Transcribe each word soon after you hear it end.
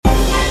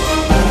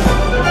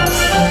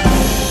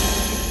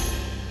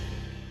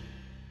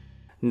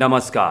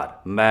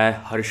नमस्कार,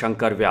 मैं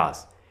हरिशंकर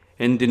व्यास।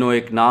 इन दिनों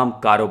एक नाम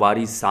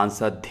कारोबारी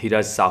सांसद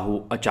धीरज साहू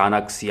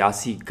अचानक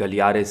सियासी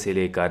गलियारे से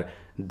लेकर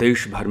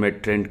देश भर में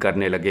ट्रेंड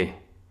करने लगे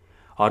हैं।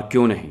 और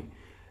क्यों नहीं,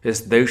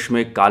 इस देश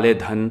में काले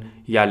धन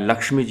या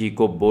लक्ष्मी जी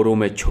को बोरों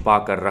में छुपा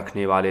कर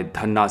रखने वाले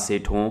धन्ना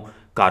सेठों,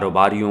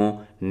 कारोबारियों,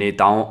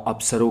 नेताओं,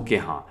 अफसरों के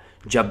यहाँ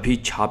जब भी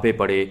छापे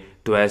पड़े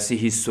तो ऐसी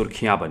ही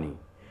सुर्खियां बनी।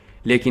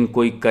 लेकिन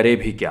कोई करे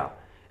भी क्या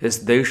इस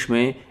देश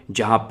में,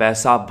 जहां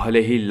पैसा भले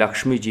ही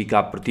लक्ष्मी जी का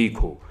प्रतीक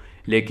हो,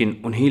 लेकिन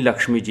उन्हीं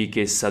लक्ष्मी जी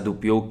के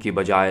सदुपयोग की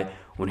बजाय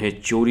उन्हें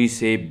चोरी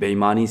से,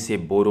 बेईमानी से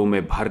बोरों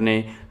में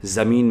भरने,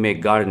 ज़मीन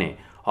में गाड़ने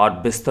और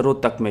बिस्तरों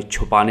तक में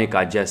छुपाने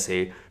का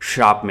जैसे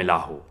श्राप मिला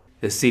हो।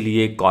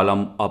 इसीलिए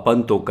कॉलम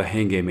अपन तो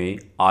कहेंगे में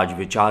आज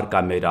विचार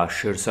का मेरा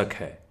शीर्षक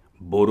है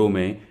बोरों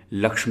में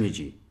लक्ष्मी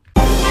जी।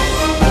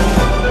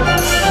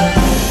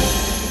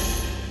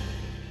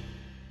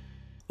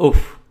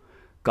 उफ,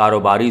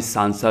 कारोबारी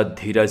सांसद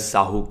धीरज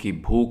साहू की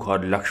भूख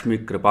और लक्ष्मी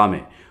कृपा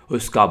में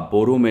उसका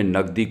बोरों में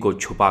नकदी को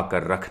छुपा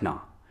कर रखना।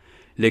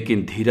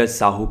 लेकिन धीरज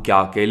साहू क्या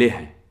अकेले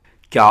हैं?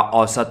 क्या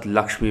औसत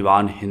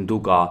लक्ष्मीवान हिंदू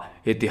का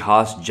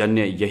इतिहास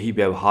जन्य यही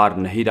व्यवहार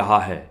नहीं रहा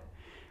है?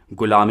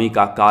 गुलामी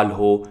का काल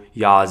हो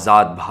या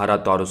आज़ाद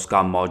भारत और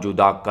उसका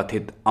मौजूदा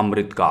कथित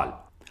अमृत काल,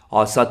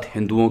 औसत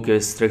हिंदुओं के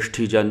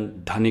सृष्टिजन,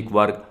 धनिक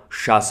वर्ग,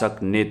 शासक,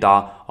 नेता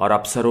और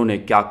अफसरों ने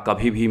क्या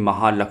कभी भी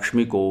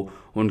महालक्ष्मी को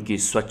उनकी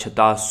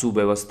स्वच्छता,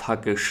 सुव्यवस्था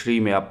के श्री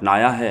में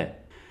अपनाया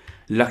है?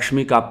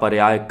 लक्ष्मी का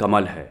पर्याय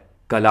कमल है,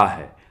 कला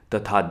है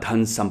तथा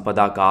धन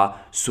संपदा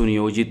का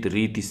सुनियोजित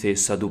रीति से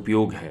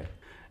सदुपयोग है।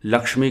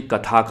 लक्ष्मी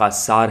कथा का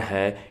सार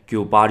है कि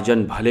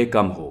उपार्जन भले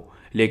कम हो,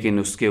 लेकिन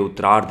उसके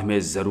उत्तरार्ध में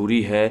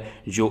ज़रूरी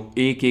है जो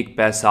एक एक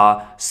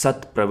पैसा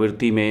सत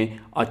प्रवृत्ति में,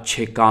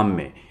 अच्छे काम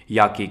में,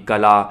 या कि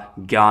कला,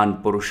 ज्ञान,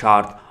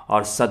 पुरुषार्थ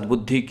और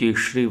सद्बुद्धि की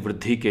श्री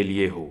वृद्धि के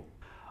लिए हो।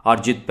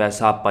 अर्जित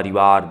पैसा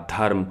परिवार,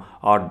 धर्म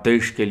और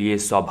देश के लिए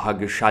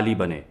सौभाग्यशाली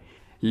बने।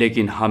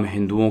 लेकिन हम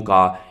हिंदुओं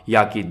का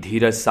या कि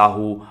धीरज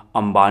साहू,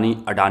 अंबानी,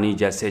 अडानी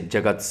जैसे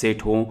जगत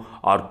सेठों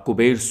और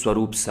कुबेर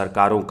स्वरूप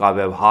सरकारों का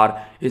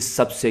व्यवहार इस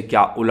सब से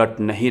क्या उलट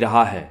नहीं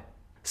रहा है?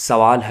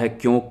 सवाल है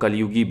क्यों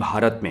कलयुगी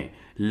भारत में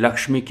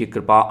लक्ष्मी की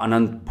कृपा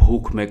अनंत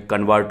भूख में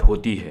कन्वर्ट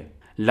होती है?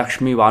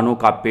 लक्ष्मीवानों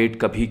का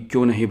पेट कभी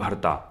क्यों नहीं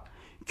भरता?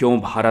 क्यों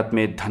भारत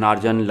में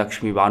धनार्जन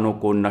लक्ष्मीवानों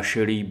को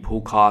नशेड़ी,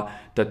 भूखा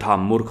तथा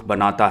मूर्ख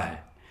बनाता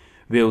है?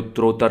 वे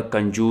उत्तरोत्तर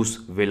कंजूस,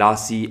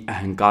 विलासी,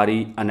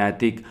 अहंकारी,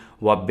 अनैतिक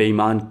व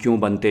बेईमान क्यों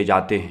बनते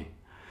जाते हैं?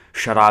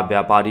 शराब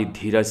व्यापारी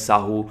धीरज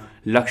साहू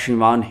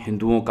लक्ष्मीवान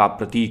हिंदुओं का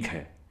प्रतीक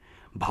है।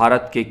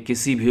 भारत के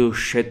किसी भी उस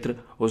क्षेत्र,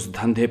 उस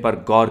धंधे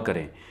पर गौर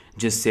करें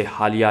जिससे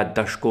हालिया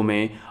दशकों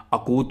में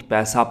अकूत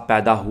पैसा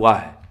पैदा हुआ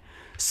है।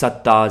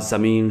 सत्ता,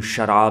 जमीन,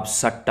 शराब,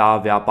 सट्टा,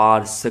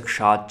 व्यापार,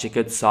 शिक्षा,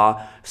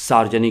 चिकित्सा,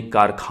 सार्वजनिक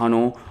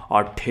कारखानों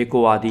और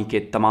ठेकों आदि के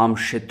तमाम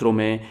क्षेत्रों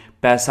में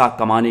पैसा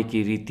कमाने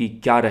की रीति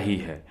क्या रही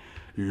है?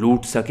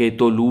 लूट सके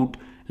तो लूट,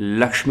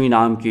 लक्ष्मी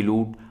नाम की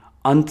लूट।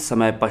 अंत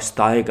समय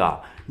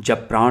पछताएगा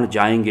जब प्राण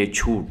जाएंगे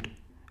छूट।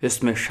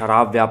 इसमें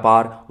शराब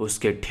व्यापार,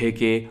 उसके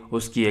ठेके,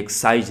 उसकी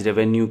एक्साइज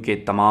रेवेन्यू के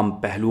तमाम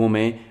पहलुओं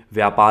में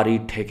व्यापारी,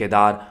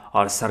 ठेकेदार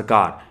और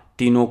सरकार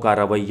तीनों का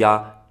रवैया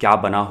क्या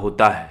बना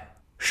होता है?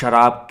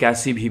 शराब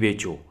कैसी भी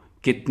बेचो,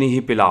 कितनी ही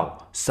पिलाओ,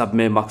 सब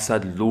में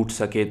मकसद लूट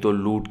सके तो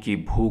लूट की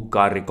भूख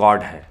का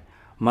रिकॉर्ड है।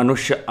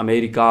 मनुष्य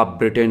अमेरिका,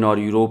 ब्रिटेन और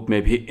यूरोप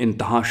में भी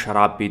इंतहा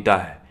शराब पीता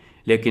है।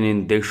 लेकिन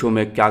इन देशों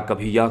में क्या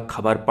कभी यह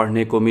खबर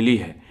पढ़ने को मिली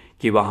है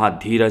कि वहाँ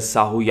धीरज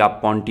साहू या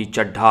पॉन्टी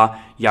चड्ढा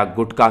या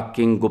गुटका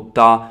किंग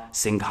गुप्ता,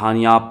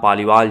 सिंघानिया,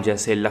 पालीवाल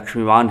जैसे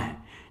लक्ष्मीवान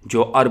हैं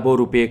जो अरबों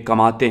रुपये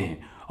कमाते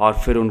हैं और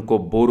फिर उनको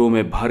बोरों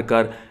में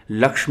भरकर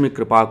लक्ष्मी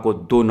कृपा को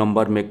 2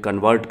 नंबर में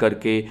कन्वर्ट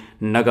करके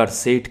नगर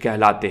सेठ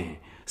कहलाते हैं,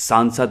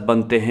 सांसद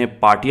बनते हैं,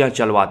 पार्टियां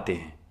चलवाते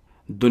हैं।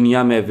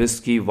 दुनिया में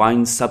विस्की,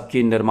 वाइन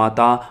सबकी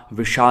निर्माता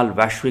विशाल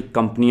वैश्विक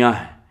कंपनियां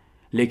हैं।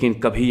 लेकिन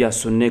कभी यह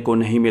सुनने को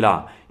नहीं मिला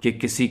कि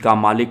किसी का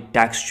मालिक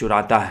टैक्स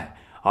चुराता है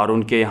और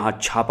उनके यहाँ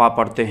छापा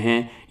पड़ते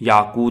हैं या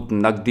अकूत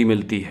नकदी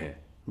मिलती है।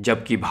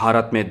 जबकि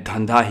भारत में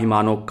धंधा ही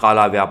मानो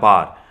काला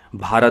व्यापार।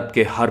 भारत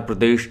के हर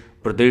प्रदेश,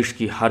 प्रदेश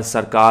की हर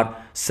सरकार,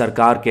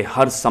 सरकार के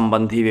हर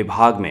संबंधी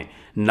विभाग में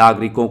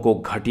नागरिकों को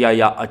घटिया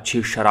या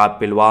अच्छी शराब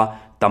पिलवा,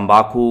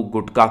 तंबाकू,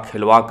 गुटखा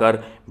खिलवाकर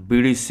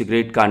बीड़ी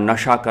सिगरेट का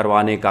नशा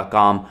करवाने का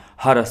काम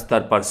हर स्तर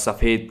पर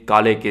सफ़ेद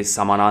काले के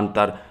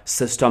समानांतर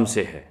सिस्टम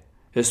से है।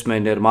 इसमें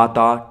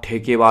निर्माता,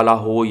 ठेके वाला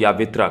हो या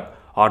वितरक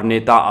और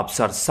नेता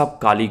अफसर सब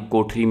काली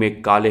कोठरी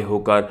में काले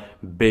होकर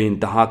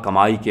बेइंतहा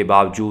कमाई के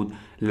बावजूद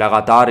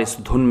लगातार इस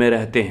धुन में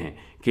रहते हैं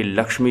कि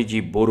लक्ष्मी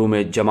जी बोरों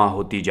में जमा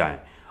होती जाएं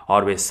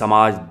और वे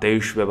समाज,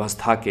 देश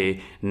व्यवस्था के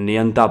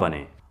नियंता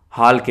बने।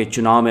 हाल के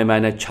चुनाव में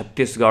मैंने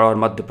छत्तीसगढ़ और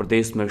मध्य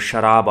प्रदेश में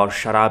शराब और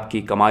शराब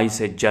की कमाई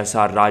से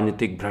जैसा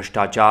राजनीतिक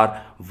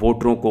भ्रष्टाचार,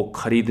 वोटरों को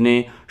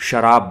खरीदने,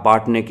 शराब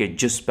बांटने के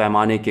जिस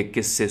पैमाने के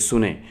किस्से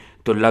सुने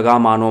तो लगा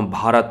मानो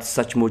भारत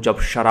सचमुच अब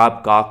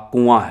शराब का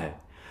कुआं है।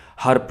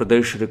 हर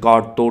प्रदेश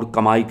रिकॉर्ड तोड़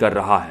कमाई कर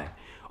रहा है।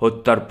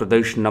 उत्तर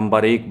प्रदेश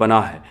नंबर 1 बना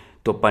है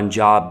तो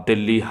पंजाब,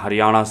 दिल्ली,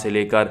 हरियाणा से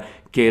लेकर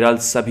केरल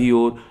सभी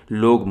ओर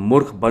लोग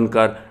मूर्ख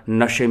बनकर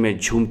नशे में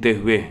झूमते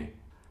हुए हैं।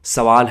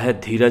 सवाल है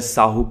धीरज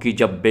साहू की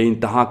जब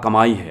बेइंतहा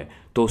कमाई है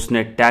तो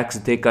उसने टैक्स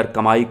देकर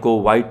कमाई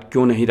को वाइट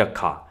क्यों नहीं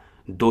रखा?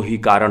 दो ही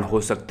कारण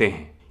हो सकते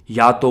हैं।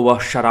 या तो वह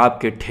शराब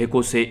के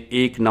ठेकों से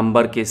एक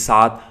नंबर के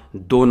साथ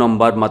दो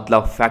नंबर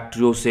मतलब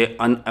फैक्ट्रियों से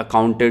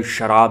अनअकाउंटेड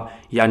शराब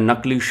या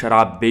नकली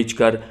शराब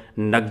बेचकर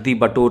नकदी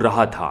बटोर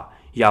रहा था,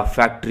 या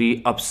फैक्ट्री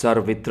अफसर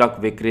वितरक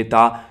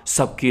विक्रेता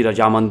सबकी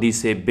रजामंदी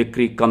से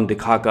बिक्री कम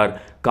दिखाकर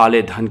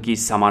काले धन की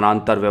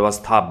समानांतर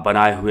व्यवस्था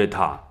बनाए हुए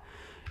था।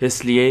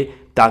 इसलिए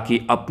ताकि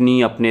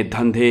अपने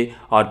धंधे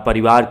और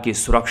परिवार की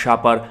सुरक्षा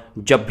पर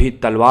जब भी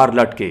तलवार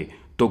लटके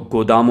तो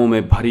गोदामों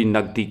में भरी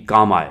नकदी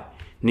काम आए।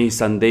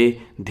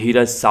 निसंदेह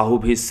धीरज साहू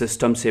भी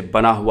सिस्टम से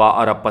बना हुआ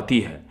अरबपति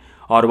है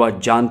और वह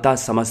जानता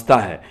समझता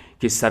है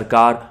कि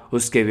सरकार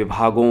उसके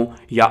विभागों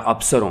या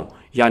अफसरों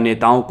या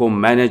नेताओं को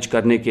मैनेज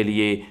करने के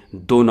लिए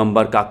दो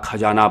नंबर का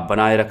खजाना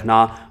बनाए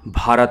रखना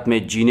भारत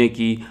में जीने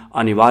की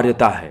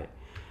अनिवार्यता है।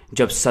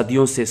 जब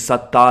सदियों से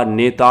सत्ता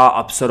नेता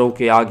अफसरों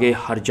के आगे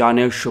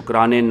हरजाने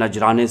शुक्राने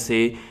नजराने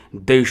से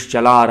देश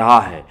चला आ रहा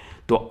है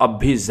तो अब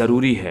भी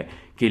ज़रूरी है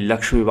कि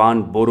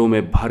लक्ष्मीवान बोरों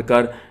में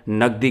भरकर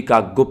नकदी का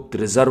गुप्त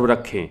रिजर्व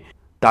रखें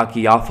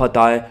ताकि आफत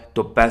आए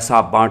तो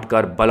पैसा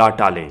बांटकर बला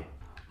टालें।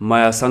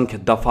 मैं असंख्य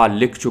दफ़ा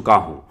लिख चुका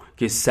हूँ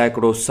कि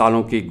सैकड़ों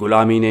सालों की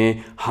गुलामी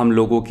ने हम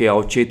लोगों के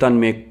अवचेतन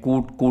में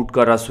कूट कूट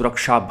कर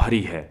असुरक्षा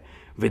भरी है।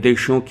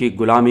 विदेशियों की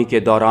गुलामी के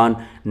दौरान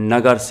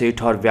नगर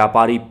सेठ और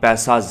व्यापारी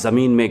पैसा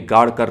जमीन में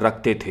गाड़ कर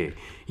रखते थे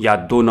या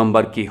दो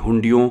नंबर की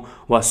हुंडियों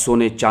व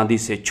सोने चांदी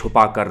से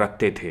छुपा कर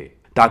रखते थे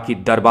ताकि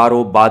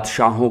दरबारों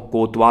बादशाहों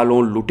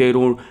कोतवालों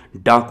लुटेरों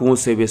डाकुओं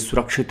से वे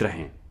सुरक्षित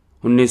रहें।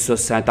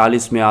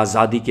 1947 में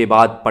आज़ादी के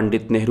बाद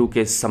पंडित नेहरू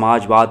के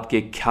समाजवाद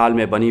के ख्याल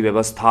में बनी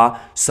व्यवस्था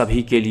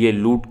सभी के लिए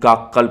लूट का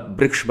कल्प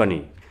वृक्ष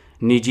बनी।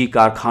 निजी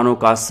कारखानों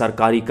का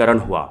सरकारीकरण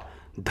हुआ,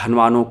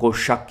 धनवानों को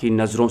शक की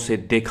नज़रों से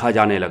देखा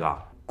जाने लगा।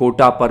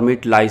 कोटा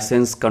परमिट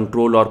लाइसेंस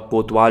कंट्रोल और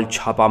कोतवाल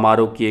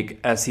छापामारों की एक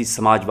ऐसी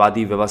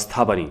समाजवादी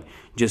व्यवस्था बनी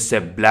जिससे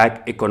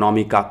ब्लैक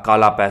इकोनॉमी का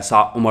काला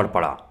पैसा उमड़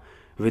पड़ा।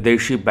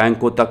 विदेशी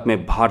बैंकों तक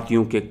में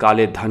भारतीयों के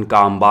काले धन का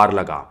अंबार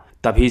लगा।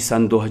 तभी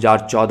सन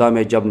 2014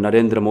 में जब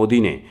नरेंद्र मोदी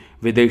ने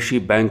विदेशी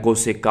बैंकों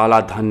से काला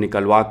धन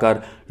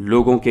निकलवाकर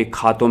लोगों के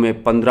खातों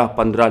में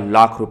 15-15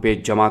 लाख रुपए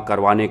जमा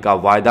करवाने का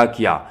वायदा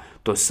किया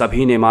तो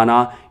सभी ने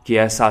माना कि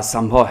ऐसा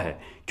संभव है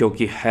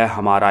क्योंकि है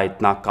हमारा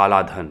इतना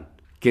काला धन।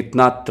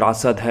 कितना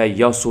त्रासद है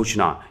यह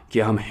सोचना कि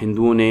हम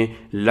हिंदुओं ने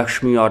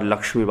लक्ष्मी और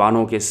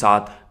लक्ष्मीवानों के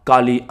साथ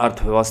काली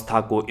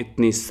अर्थव्यवस्था को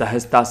इतनी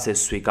सहजता से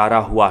स्वीकारा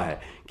हुआ है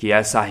कि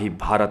ऐसा ही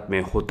भारत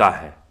में होता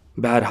है।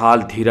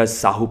 बहरहाल धीरज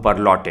साहू पर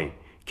लौटें।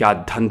 क्या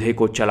धंधे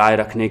को चलाए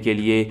रखने के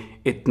लिए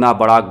इतना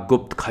बड़ा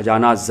गुप्त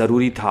खजाना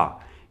ज़रूरी था?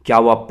 क्या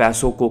वह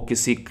पैसों को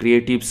किसी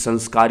क्रिएटिव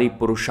संस्कारी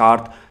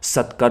पुरुषार्थ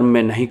सत्कर्म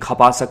में नहीं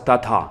खपा सकता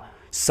था?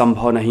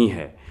 संभव नहीं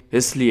है।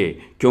 इसलिए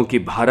क्योंकि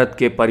भारत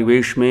के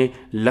परिवेश में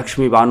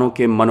लक्ष्मीवानों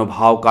के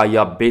मनोभाव का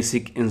यह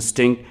बेसिक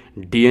इंस्टिंक्ट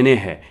डीएनए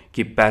है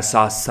कि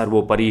पैसा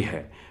सर्वोपरि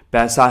है।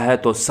 पैसा है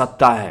तो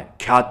सत्ता है,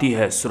 ख्याति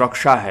है,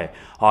 सुरक्षा है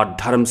और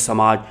धर्म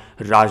समाज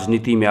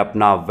राजनीति में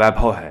अपना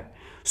वैभव है।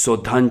 सो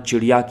धन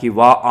चिड़िया की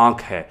वह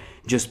आंख है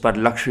जिस पर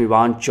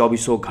लक्ष्मीवान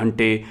 24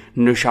 घंटे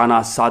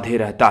निशाना साधे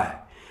रहता है।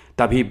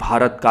 तभी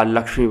भारत का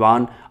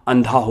लक्ष्मीवान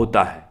अंधा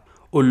होता है,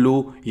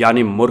 उल्लू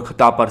यानी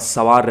मूर्खता पर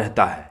सवार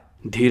रहता है।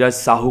 धीरज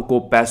साहू को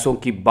पैसों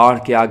की बाढ़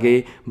के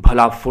आगे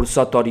भला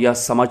फुर्सत और यह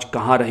समझ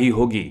कहाँ रही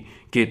होगी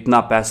कि इतना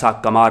पैसा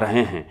कमा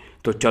रहे हैं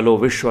तो चलो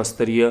विश्व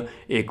स्तरीय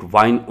एक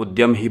वाइन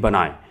उद्यम ही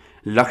बनाएं।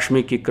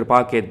 लक्ष्मी की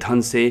कृपा के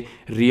धन से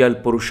रियल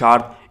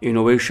पुरुषार्थ,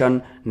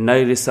 इनोवेशन,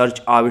 नए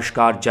रिसर्च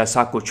आविष्कार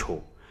जैसा कुछ हो,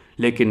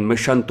 लेकिन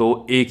मिशन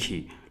तो एक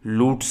ही,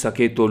 लूट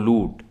सके तो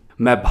लूट।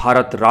 मैं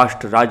भारत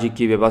राष्ट्र राज्य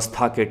की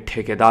व्यवस्था के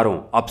ठेकेदारों,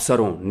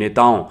 अफसरों,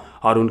 नेताओं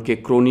और उनके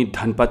क्रोनी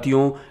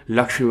धनपतियों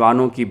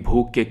लक्ष्मीवानों की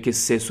भूख के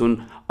किस्से सुन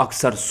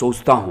अक्सर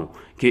सोचता हूँ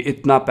कि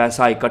इतना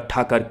पैसा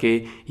इकट्ठा करके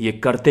ये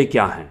करते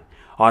क्या हैं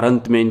और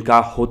अंत में इनका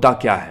होता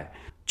क्या है।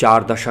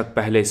 4 दशक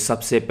पहले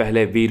सबसे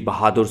पहले वीर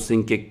बहादुर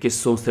सिंह के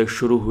किस्सों से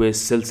शुरू हुए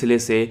सिलसिले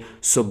से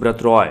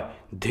सुब्रत रॉय,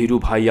 धीरू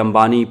भाई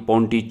अंबानी,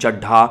 पोंटी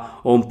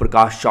चड्ढा, ओम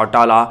प्रकाश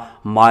चौटाला,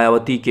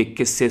 मायावती के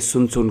किस्से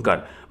सुन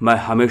सुनकर मैं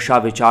हमेशा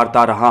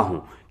विचारता रहा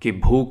हूँ कि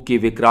भूख की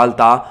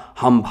विकरालता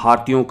हम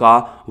भारतीयों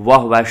का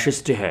वह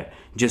वैशिष्ट्य है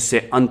जिससे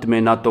अंत में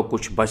न तो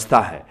कुछ बचता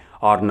है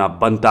और न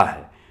बनता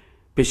है।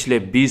 पिछले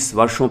 20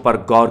 वर्षों पर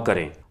गौर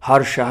करें।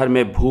 हर शहर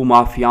में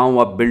भूमाफियाओं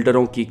व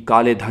बिल्डरों की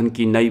काले धन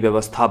की नई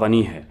व्यवस्था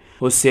बनी है।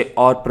 उससे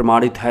और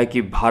प्रमाणित है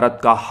कि भारत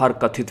का हर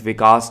कथित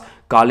विकास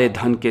काले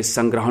धन के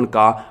संग्रहण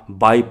का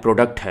बाई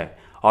प्रोडक्ट है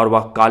और वह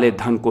काले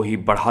धन को ही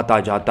बढ़ाता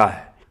जाता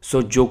है।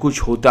 सो जो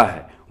कुछ होता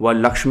है वह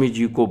लक्ष्मी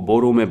जी को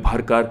बोरों में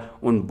भरकर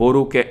उन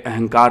बोरों के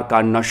अहंकार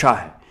का नशा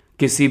है।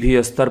 किसी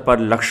भी स्तर पर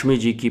लक्ष्मी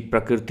जी की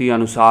प्रकृति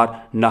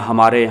अनुसार न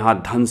हमारे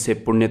यहाँ धन से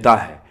पुण्यता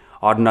है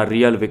और न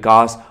रियल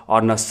विकास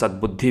और न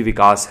सद्बुद्धि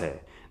विकास है।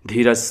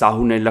 धीरज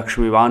साहू ने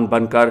लक्ष्मीवान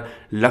बनकर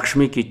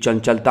लक्ष्मी की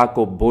चंचलता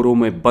को बोरों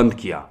में बंद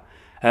किया।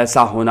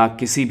 ऐसा होना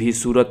किसी भी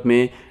सूरत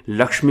में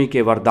लक्ष्मी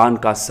के वरदान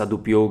का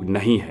सदुपयोग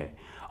नहीं है।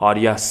 और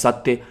यह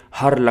सत्य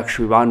हर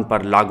लक्ष्मीवान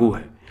पर लागू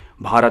है,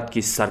 भारत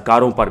की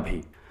सरकारों पर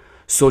भी।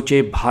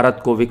 सोचे,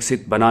 भारत को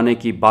विकसित बनाने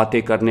की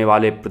बातें करने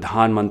वाले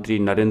प्रधानमंत्री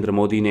नरेंद्र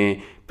मोदी ने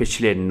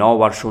पिछले 9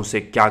 वर्षों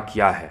से क्या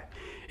किया है।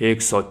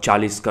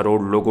 140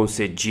 करोड़ लोगों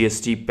से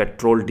जीएसटी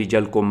पेट्रोल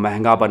डीजल को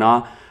महंगा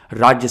बना,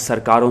 राज्य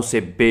सरकारों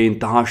से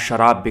बेइंतहा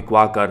शराब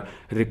बिकवाकर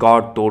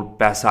रिकॉर्ड तोड़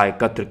पैसा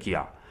एकत्र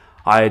किया।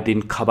 आए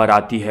दिन खबर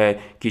आती है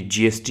कि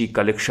जीएसटी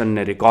कलेक्शन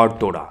ने रिकॉर्ड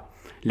तोड़ा,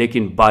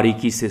 लेकिन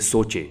बारीकी से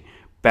सोचे,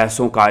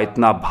 पैसों का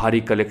इतना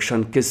भारी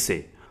कलेक्शन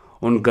किससे?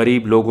 उन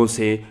गरीब लोगों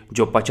से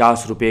जो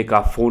 50 रुपये का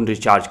फ़ोन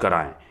रिचार्ज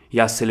कराएं,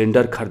 या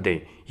सिलेंडर खरीदें,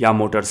 या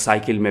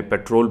मोटरसाइकिल में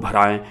पेट्रोल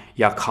भराएं,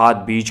 या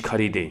खाद बीज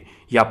खरीदें,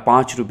 या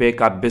 5 रुपये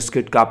का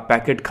बिस्किट का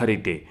पैकेट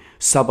खरीदें।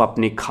 सब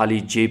अपनी खाली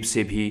जेब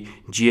से भी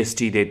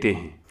जीएसटी देते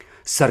हैं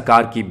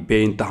सरकार की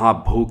बेइंतहा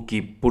भूख की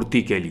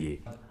पूर्ति के लिए।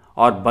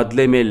 और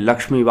बदले में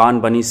लक्ष्मीवान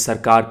बनी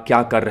सरकार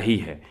क्या कर रही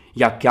है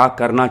या क्या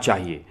करना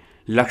चाहिए?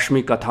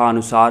 लक्ष्मी कथा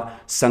अनुसार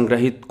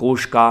संग्रहित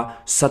कोष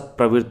का सत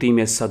प्रवृत्ति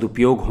में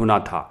सदुपयोग होना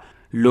था,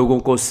 लोगों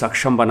को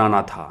सक्षम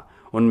बनाना था,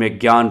 उनमें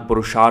ज्ञान,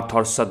 पुरुषार्थ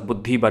और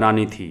सद्बुद्धि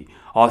बनानी थी,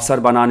 अवसर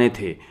बनाने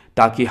थे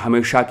ताकि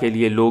हमेशा के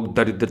लिए लोग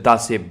दरिद्रता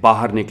से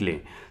बाहर निकलें,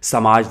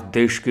 समाज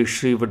देश की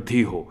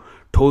श्रीवृद्धि हो,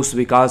 ठोस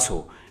विकास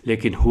हो।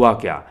 लेकिन हुआ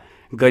क्या?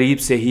 गरीब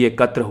से ही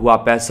एकत्र हुआ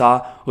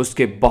पैसा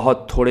उसके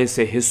बहुत थोड़े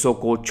से हिस्सों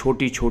को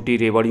छोटी छोटी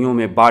रेवड़ियों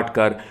में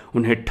बांटकर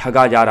उन्हें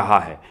ठगा जा रहा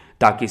है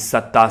ताकि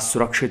सत्ता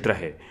सुरक्षित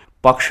रहे।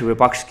 पक्ष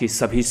विपक्ष की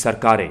सभी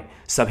सरकारें,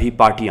 सभी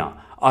पार्टियां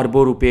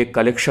अरबों रुपए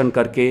कलेक्शन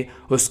करके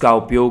उसका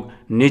उपयोग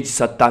निज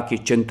सत्ता की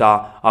चिंता,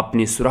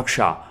 अपनी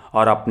सुरक्षा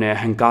और अपने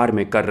अहंकार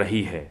में कर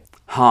रही है।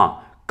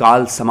 हाँ,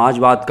 काल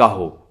समाजवाद का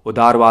हो,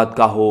 उदारवाद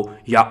का हो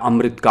या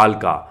अमृतकाल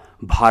का,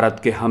 भारत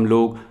के हम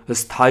लोग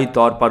स्थायी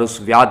तौर पर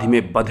उस व्याधि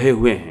में बंधे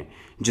हुए हैं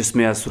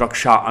जिसमें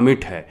असुरक्षा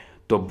अमिट है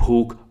तो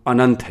भूख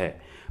अनंत है।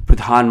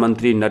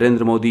 प्रधानमंत्री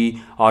नरेंद्र मोदी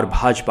और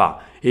भाजपा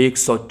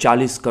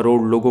 140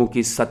 करोड़ लोगों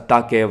की सत्ता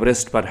के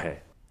एवरेस्ट पर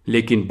है,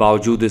 लेकिन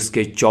बावजूद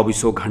इसके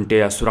 24 घंटे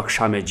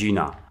असुरक्षा में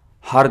जीना,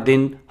 हर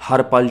दिन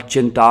हर पल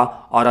चिंता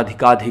और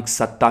अधिकाधिक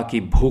सत्ता की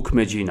भूख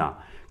में जीना।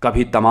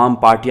 कभी तमाम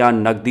पार्टियां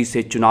नकदी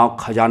से चुनाव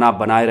खजाना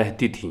बनाए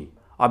रहती थीं,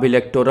 अब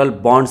इलेक्टोरल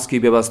बॉन्ड्स की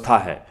व्यवस्था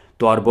है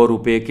तो अरबों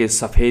रुपए के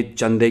सफ़ेद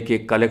चंदे के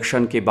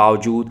कलेक्शन के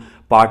बावजूद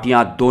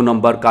पार्टियां 2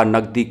 नंबर का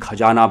नकदी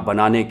खजाना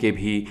बनाने के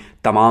भी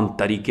तमाम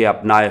तरीके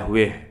अपनाए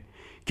हुए हैं।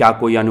 क्या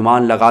कोई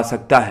अनुमान लगा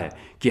सकता है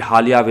कि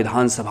हालिया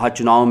विधानसभा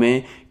चुनाव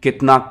में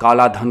कितना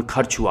काला धन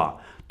खर्च हुआ?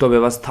 तो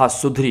व्यवस्था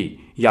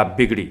सुधरी या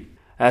बिगड़ी?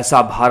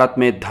 ऐसा भारत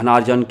में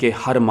धनार्जन के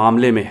हर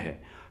मामले में है।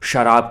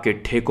 शराब के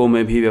ठेकों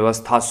में भी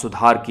व्यवस्था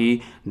सुधार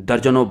की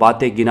दर्जनों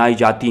बातें गिनाई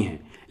जाती हैं,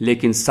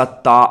 लेकिन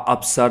सत्ता,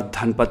 अफसर,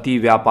 धनपति,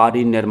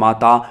 व्यापारी,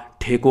 निर्माता,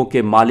 ठेकों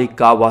के मालिक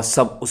का वह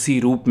सब उसी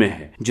रूप में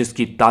है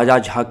जिसकी ताजा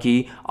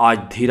झांकी आज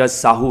धीरज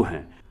साहू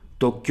हैं।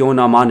 तो क्यों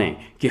न माने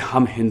कि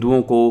हम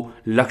हिंदुओं को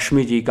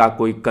लक्ष्मी जी का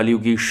कोई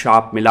कलयुगी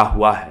शाप मिला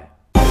हुआ है।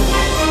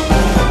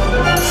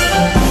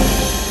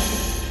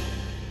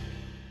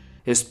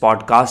 इस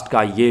पॉडकास्ट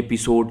का ये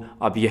एपिसोड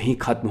अब यहीं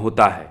खत्म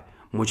होता है।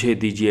 मुझे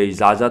दीजिए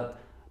इजाज़त।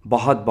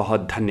 बहुत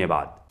बहुत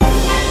धन्यवाद।